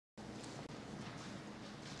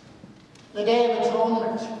The Day of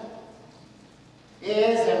Atonement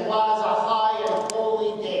is and was a high and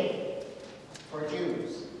holy day for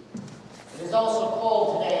Jews. It is also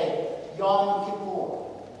called today Yom Kippur.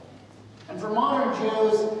 And for modern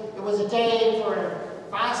Jews, it was a day for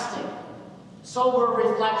fasting, sober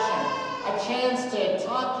reflection, a chance to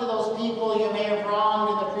talk to those people you may have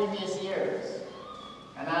wronged in the previous years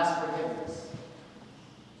and ask forgiveness.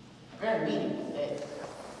 A very meaningful day.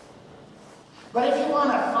 But if you want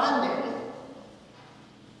a fun day,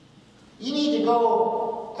 you need to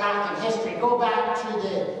go back in history. Go back to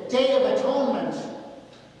the Day of Atonement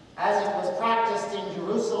as it was practiced in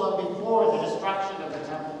Jerusalem before the destruction of the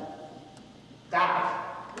temple.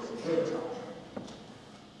 That was a good time.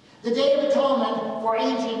 The Day of Atonement for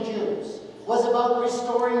ancient Jews was about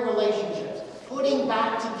restoring relationships, putting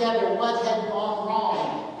back together what had gone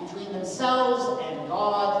wrong between themselves and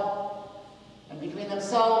God, and between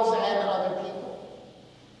themselves and other people.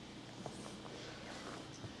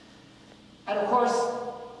 And of course,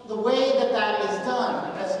 the way that that is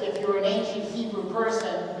done, as if you're an ancient Hebrew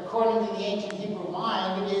person, according to the ancient Hebrew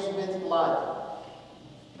mind, it is with blood.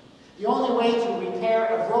 The only way to repair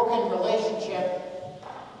a broken relationship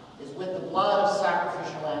is with the blood of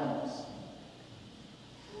sacrificial animals.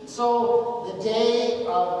 And so the Day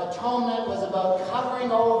of Atonement was about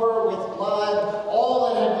covering over with blood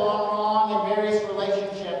all that had gone wrong in various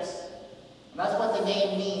relationships. And that's what the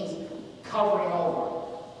name means, covering over.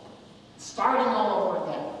 Starting all over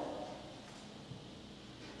again.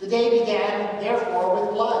 The day began, therefore,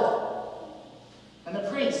 with blood. And the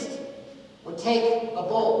priest would take a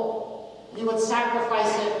bull, and he would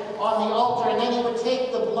sacrifice it on the altar, and then he would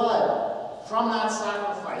take the blood from that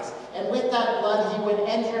sacrifice. And with that blood, he would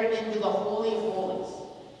enter into the Holy of Holies,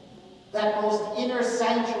 that most inner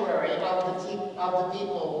sanctuary of the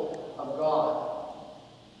people of God.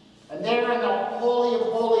 And there in the Holy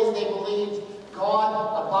of Holies, they believed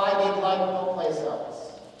God abided like no place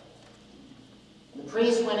else. And the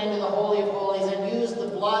priest went into the Holy of Holies and used the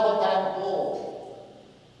blood of that bull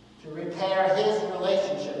to repair his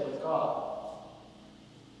relationship with God.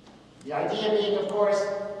 The idea being, of course,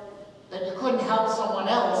 that you couldn't help someone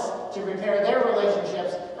else to repair their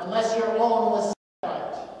relationships unless your own was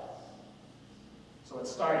right. So it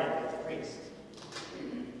started with the priest.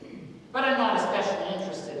 But I'm not especially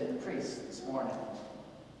interested in the priest this morning.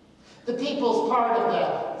 The people's part of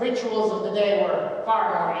the rituals of the day were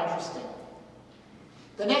far more interesting.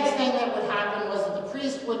 The next thing that would happen was that the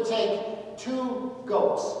priest would take two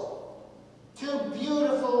goats, two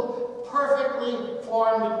beautiful, perfectly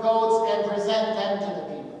formed goats, and present them to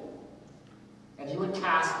the people. And he would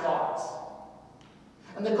cast lots.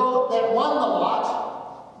 And the goat that won the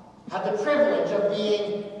lot had the privilege of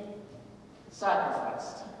being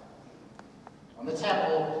sacrificed. On the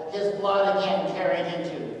temple, his blood again carried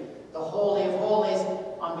into the Holy of Holies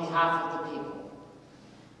on behalf of the people.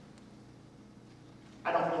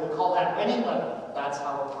 I don't really call that winning, but that's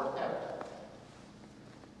how it worked out.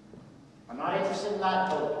 I'm not interested in that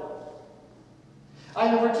goat.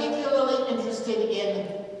 I'm particularly interested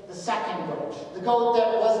in the second goat, the goat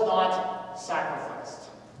that was not sacrificed.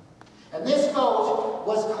 And this goat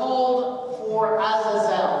was called for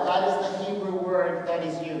Azazel. That is the Hebrew word that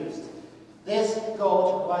is used. This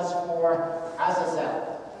goat was for Azazel.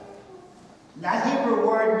 That Hebrew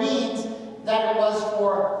word means that it was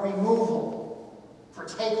for removal, for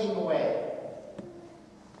taking away.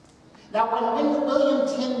 Now, when William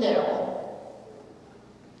Tyndale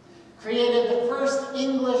created the first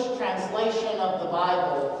English translation of the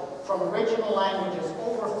Bible from original languages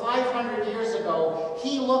over 500 years ago,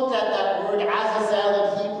 he looked at that word Azazel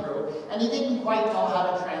in Hebrew, and he didn't quite know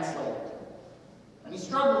how to translate it. And he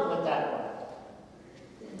struggled with that word.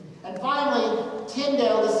 And finally,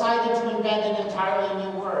 Tyndale decided to invent an entirely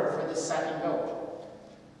new word for this second goat.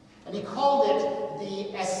 And he called it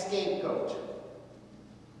the escapegoat.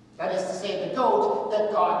 That is to say, the goat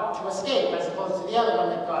that got to escape, as opposed to the other one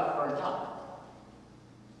that got burnt up.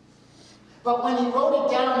 But when he wrote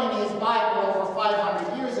it down in his Bible over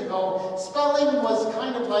 500 years ago, spelling was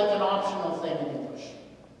kind of like an optional thing in English.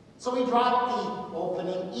 So he dropped the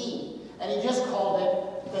opening E, and he just called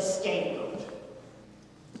it the scapegoat.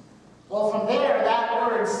 Well, from there, that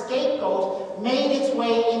word scapegoat made its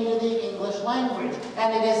way into the English language,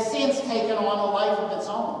 and it has since taken on a life of its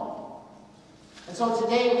own. And so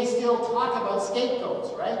today we still talk about scapegoats,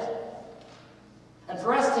 right? And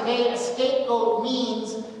for us today, a scapegoat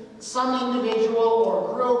means some individual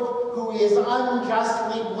or group who is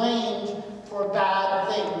unjustly blamed for bad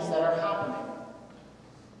things that are happening.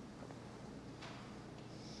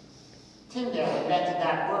 Tyndale invented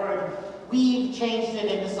that word. We've changed it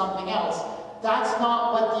into something else. that's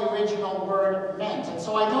not what the original word meant. And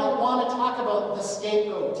so I don't want to talk about the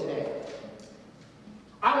scapegoat today.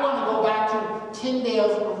 I want to go back to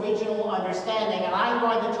Tyndale's original understanding, and I'm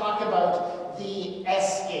going to talk about the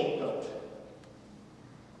escapegoat,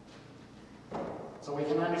 so we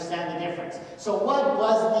can understand the difference. So what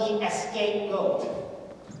was the escapegoat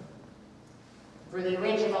for the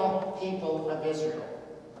original people of Israel?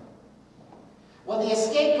 Well, the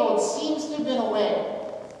escapegoat seems to have been a way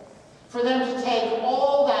for them to take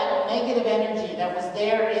all that negative energy that was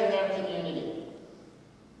there in their community.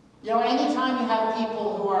 You know, anytime you have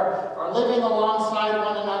people who are living alongside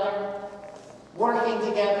one another, working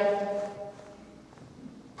together,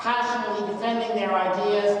 passionately defending their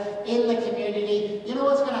ideas in the community, you know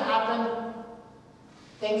what's going to happen?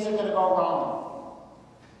 Things are going to go wrong.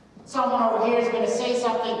 Someone over here is going to say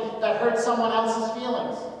something that hurts someone else's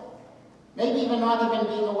feelings. Maybe even not even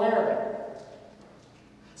being aware of it.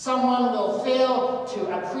 Someone will fail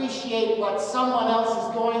to appreciate what someone else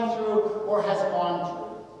is going through or has gone through.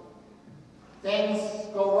 Things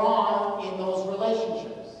go wrong in those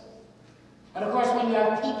relationships. And of course, when you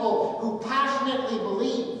have people who passionately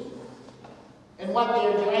believe in what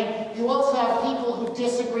they're doing, you also have people who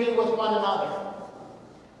disagree with one another.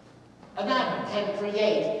 And that can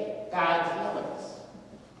create bad feelings.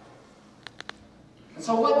 And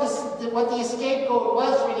so what the scapegoat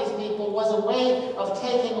was for these people was a way of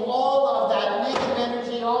taking all of that negative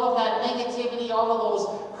energy, all of that negativity, all of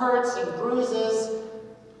those hurts and bruises,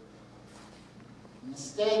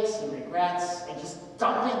 mistakes and regrets, and just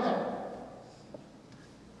dumping them.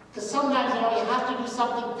 Because sometimes, you know, you have to do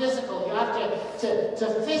something physical. You have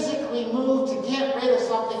to physically move to get rid of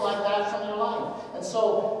something like that from your life. And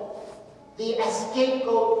so the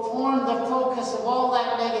scapegoat formed the focus of all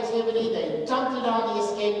that negativity. They dumped it on the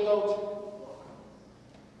scapegoat.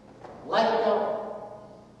 Let it go.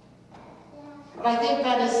 But I think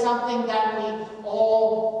that is something that we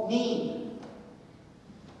all need.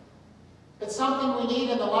 It's something we need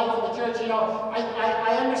in the life of the church. You know,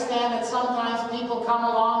 I understand that sometimes people come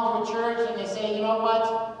along to a church and they say, you know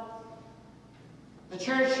what? The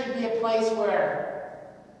church should be a place where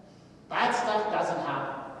bad stuff doesn't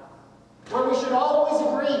happen. Where we should always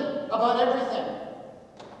agree about everything.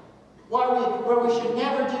 Where we should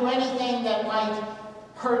never do anything that might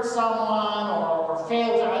hurt someone or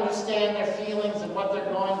fail to understand their feelings and what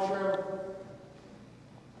they're going through.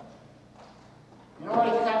 You know what,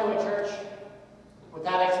 if you come to a church with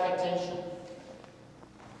that expectation,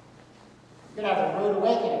 you're going to have a rude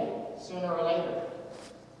awakening sooner or later.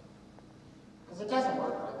 Because it doesn't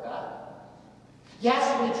work like that. Yes,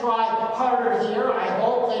 we try harder here, I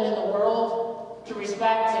hope, than in the world to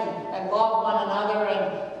respect and love one another.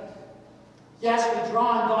 And yes, we draw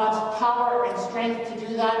on God's power and strength to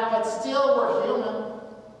do that, but still we're human.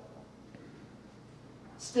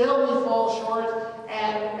 Still we fall short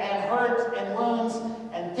and hurt and wounds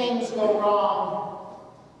and things go wrong.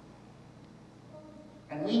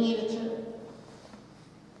 And we need it too.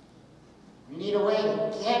 We need a way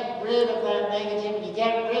to get rid of that negativity,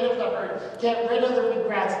 get rid of the hurt, get rid of the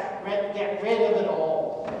regrets, get rid of it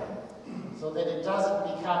all, so that it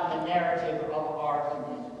doesn't become the narrative of our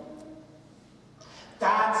community.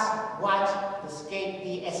 That's what the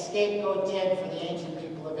scapegoat did for the ancient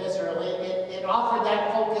people of Israel. It offered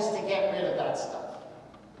that focus to get rid of that stuff.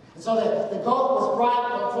 And so the goat was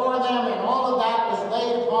brought before them, and all of that was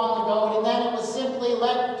laid upon the goat, and then it was simply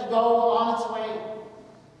let to go on its way.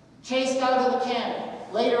 Chased out of the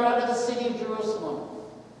camp, later out of the city of Jerusalem,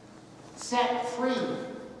 set free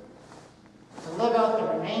to live out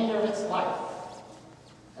the remainder of its life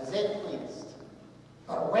as it pleased,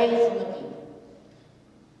 but away from the people.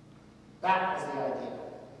 That was the idea.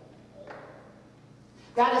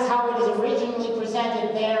 That is how it is originally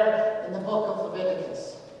presented there in the book of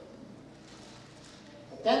Leviticus.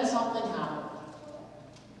 But then something happened.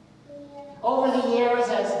 Over the years,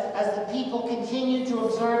 as the people continued to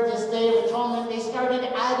observe this Day of Atonement, they started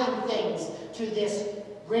adding things to this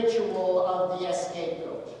ritual of the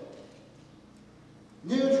scapegoat.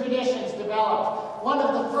 New traditions developed. One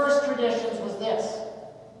of the first traditions was this.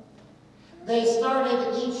 They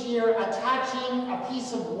started each year attaching a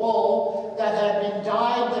piece of wool that had been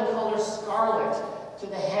dyed the color scarlet to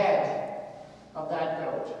the head of that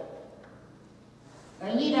goat. Now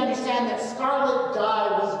you need to understand that scarlet dye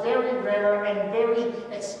was very rare and very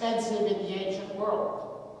expensive in the ancient world.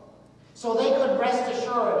 So they could rest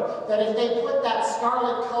assured that if they put that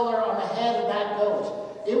scarlet color on the head of that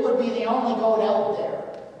goat, it would be the only goat out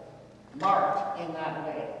there marked in that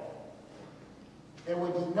way. There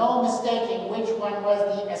would be no mistaking which one was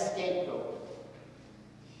the scapegoat.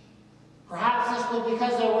 Perhaps this was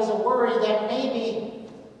because there was a worry that maybe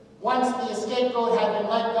once the scapegoat had been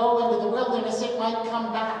let go into the wilderness, it might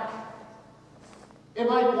come back. It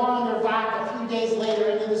might wander back a few days later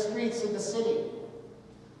into the streets of the city.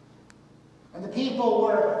 And the people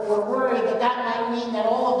were worried that that might mean that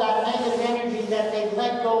all of that negative energy that they'd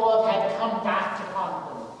let go of had come back to haunt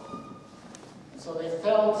them. And so they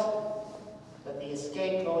felt that the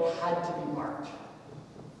scapegoat had to be marked.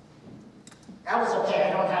 That was okay. I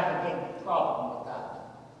don't have a big problem with that.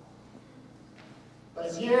 But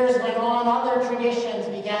as years went on, other traditions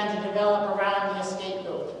began to develop around the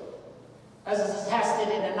scapegoat, as is attested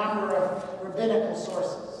in a number of rabbinical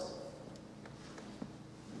sources.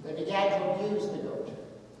 They began to abuse the goat.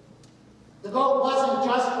 The goat wasn't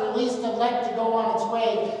just released and let to go on its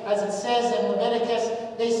way. As it says in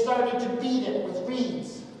Leviticus, they started to beat it with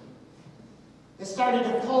reeds. They started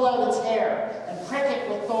to pull out its hair and prick it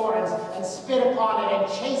with thorns and spit upon it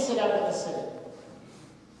and chase it out of the city.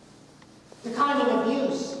 The kind of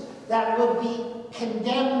abuse that would be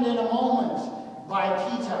condemned in a moment by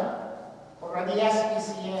PETA or the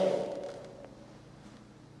SPCA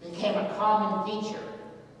became a common feature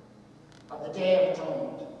of the Day of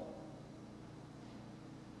Atonement.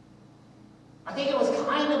 I think it was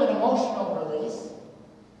kind of an emotional release.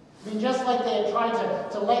 I mean, just like they had tried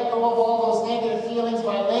to let go of all those negative feelings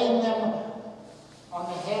by laying them on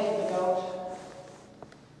the head of the goat.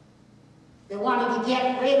 They wanted to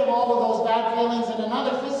get rid of all of those bad feelings in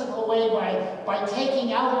another physical way by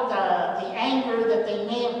taking out the anger that they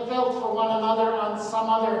may have felt for one another on some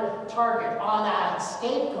other target, on a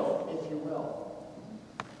scapegoat, if you will.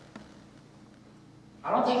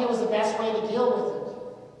 I don't think it was the best way to deal with it.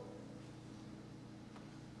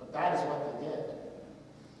 But that is what they did.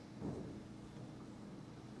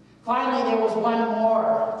 Finally, there was one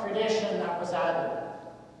more tradition that was added.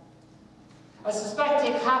 I suspect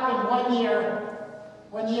it happened one year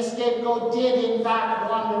when the scapegoat did in fact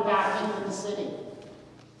wander back into the city.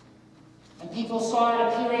 And people saw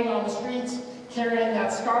it appearing on the streets, carrying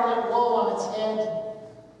that scarlet wool on its head.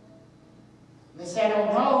 They said, oh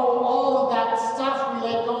no, all of that stuff we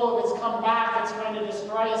let go of has come back, it's going to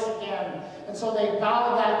destroy us again. And so they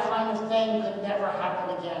vowed that kind of thing could never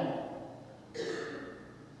happen again.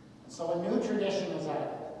 And so a new tradition was added.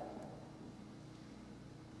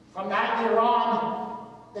 From that year on,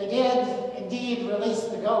 they did indeed release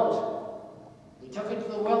the goat. They took it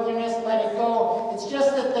to the wilderness, let it go. It's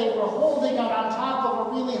just that they were holding it on top of a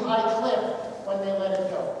really high cliff when they let it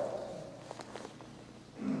go.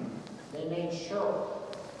 They made sure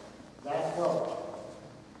that goat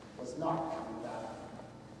was not coming back.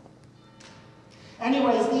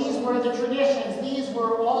 Anyways, these were the traditions. These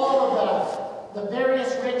were all of the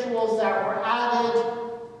various rituals that were added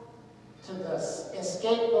to the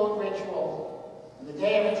scapegoat ritual on the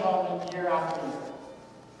Day of Atonement year after year.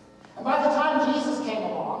 And by the time Jesus came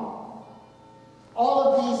along,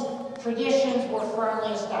 all of these traditions were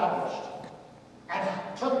firmly established and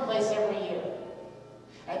took place every year.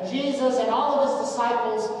 And Jesus and all of his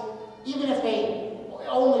disciples, even if they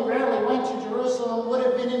only rarely went to Jerusalem, would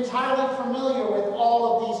have been entirely familiar with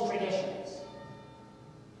all of these traditions.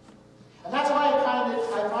 And that's why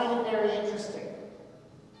I find it very interesting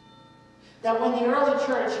that when the early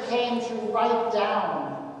church came to write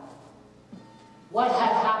down what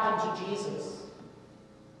had happened to Jesus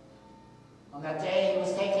on that day he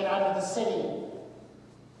was taken out of the city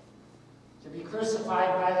to be crucified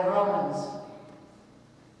by the Romans,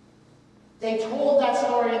 they told that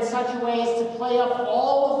story in such a way as to play up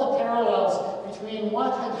all of the parallels between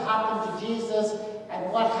what had happened to Jesus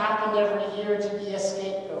and what happened every year to the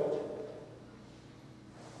scapegoat.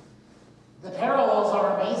 The parallels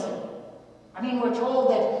are amazing. I mean, we're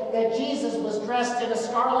told that Jesus was dressed in a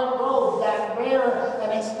scarlet robe, that rare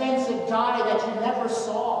and expensive dye that you never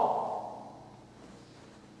saw.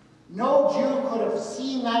 No Jew could have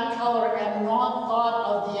seen that color and not thought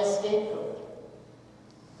of the scapegoat.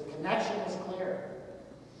 The connection was clear.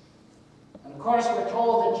 And of course, we're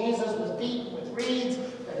told that Jesus was beaten with reeds,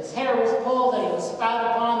 that his hair was pulled, that he was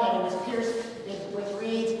spat upon, that he was pierced with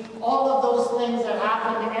reeds. All of those things that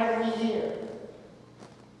happened every year.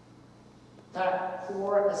 That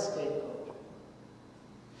poor scapegoat.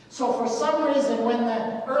 So for some reason, when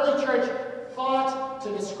the early church thought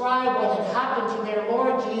to describe what had happened to their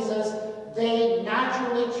Lord Jesus, they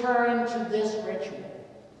naturally turned to this ritual.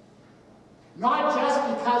 Not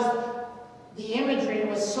just because the imagery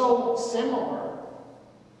was so similar,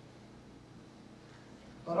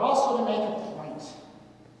 but also to make a point.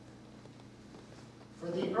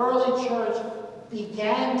 For the early church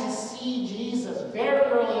began to see Jesus very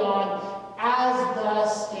early on as the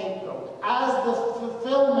scapegoat, as the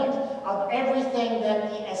fulfillment of everything that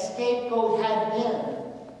the scapegoat had been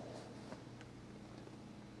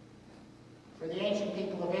for the ancient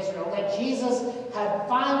people of Israel, that Jesus had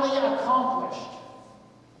finally accomplished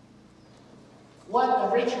what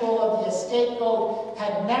the ritual of the scapegoat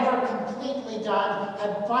had never completely done,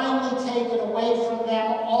 had finally taken away from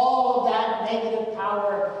them all of that negative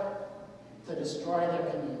power to destroy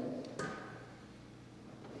their community.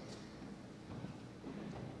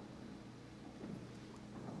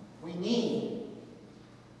 We need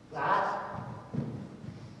that.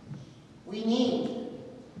 We need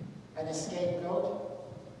an scapegoat.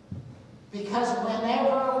 Because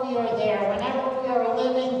whenever we are there, whenever we are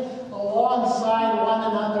living alongside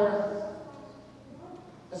one another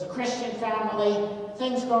as a Christian family,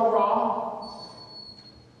 things go wrong.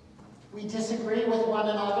 We disagree with one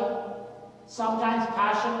another, sometimes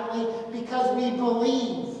passionately, because we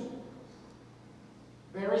believe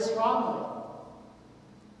very strongly.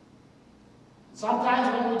 Sometimes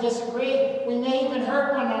when we disagree, we may even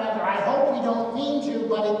hurt one another. I hope we don't mean to,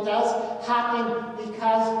 but it does happen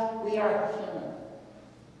because we are human.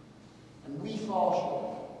 And we fall short.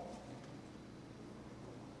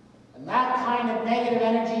 And that kind of negative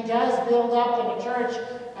energy does build up in a church,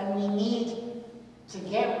 and we need to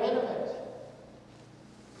get rid of it.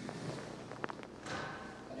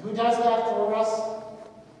 And who does that for us?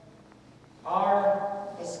 Our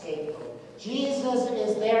scapegoat. Jesus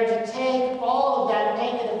is there to take all of that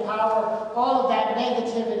negative power, all of that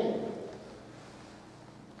negativity,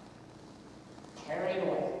 carry it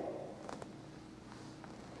away.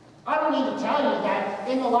 I don't need to tell you that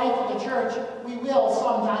in the life of the church, we will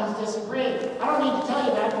sometimes disagree. I don't need to tell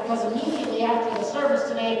you that because immediately after the service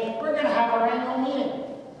today, we're going to have our annual meeting.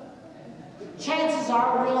 Chances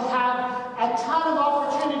are we'll have a ton of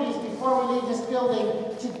opportunities before we leave this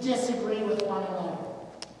building to disagree with one another.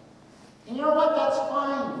 And you know what? That's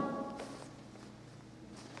fine.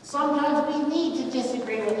 Sometimes we need to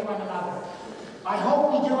disagree with one another. I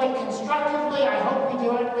hope we do it constructively. I hope we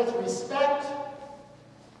do it with respect.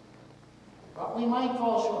 But we might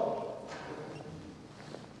fall short.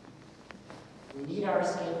 We need our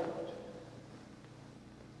scapegoat.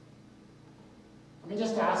 Let me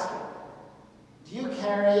just ask you, do you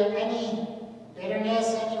carry any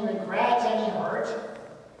bitterness, any regret, any hurt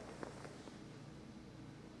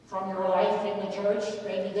from your life in the church,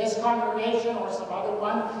 maybe this congregation or some other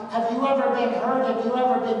one? Have you ever been hurt? Have you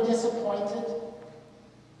ever been disappointed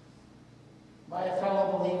by a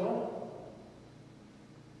fellow believer?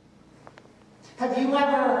 Have you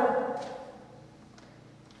ever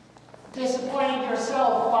disappointed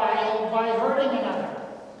yourself by hurting another?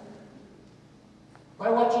 By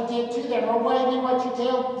what you did to them, or maybe what you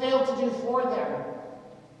failed to do for them,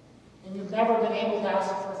 and you've never been able to ask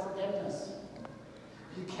for forgiveness?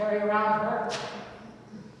 You carry around hurt.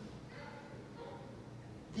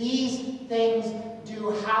 These things do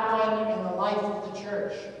happen in the life of the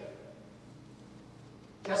church,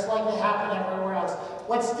 just like they happen everywhere else.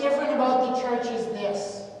 What's different about the church is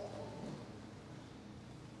this.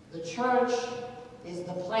 The church is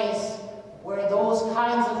the place where those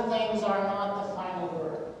kinds of things are not the final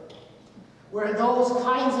word. Where those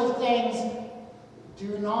kinds of things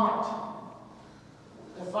do not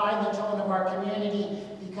define the tone of our community,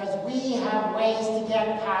 because we have ways to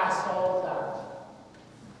get past all of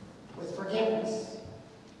that. With forgiveness,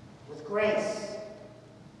 with grace,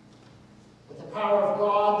 with the power of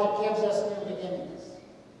God that gives us new beginnings.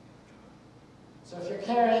 So if you're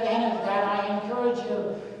carrying any of that, I encourage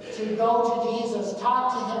you to go to Jesus,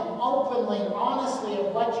 talk to him openly, honestly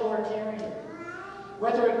of what you are carrying.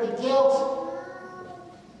 Whether it be guilt,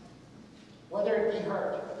 whether it be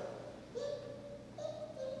hurt.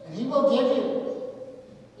 And he will give you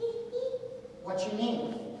what you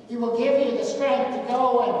need. He will give you the strength to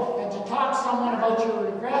go and to talk to someone about your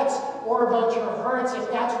regrets or about your hurts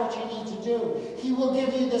if that's what you need to do. He will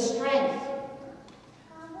give you the strength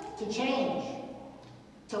to change,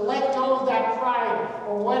 to let go of that pride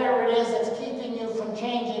or whatever it is that's keeping you from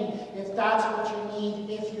changing if that's what you need,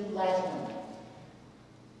 if you let him.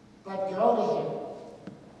 But go to him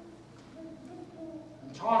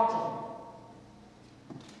and talk to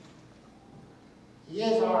him. He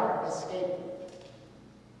is our escapegoat.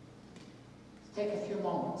 Let's take a few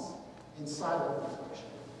moments in silent reflection.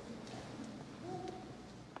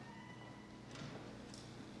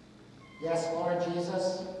 Yes, Lord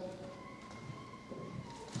Jesus,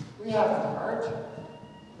 we have been hurt.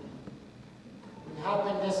 We have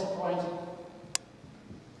been disappointed.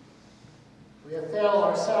 We have failed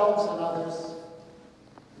ourselves and others.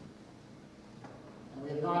 And we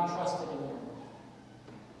have not trusted in you.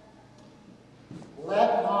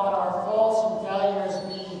 Let not our faults and failures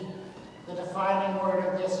be defining word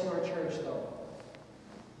of this your church, though.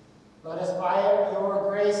 Let us by your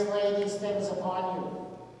grace lay these things upon you.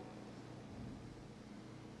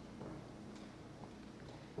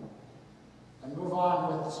 And move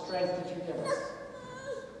on with the strength that you give us.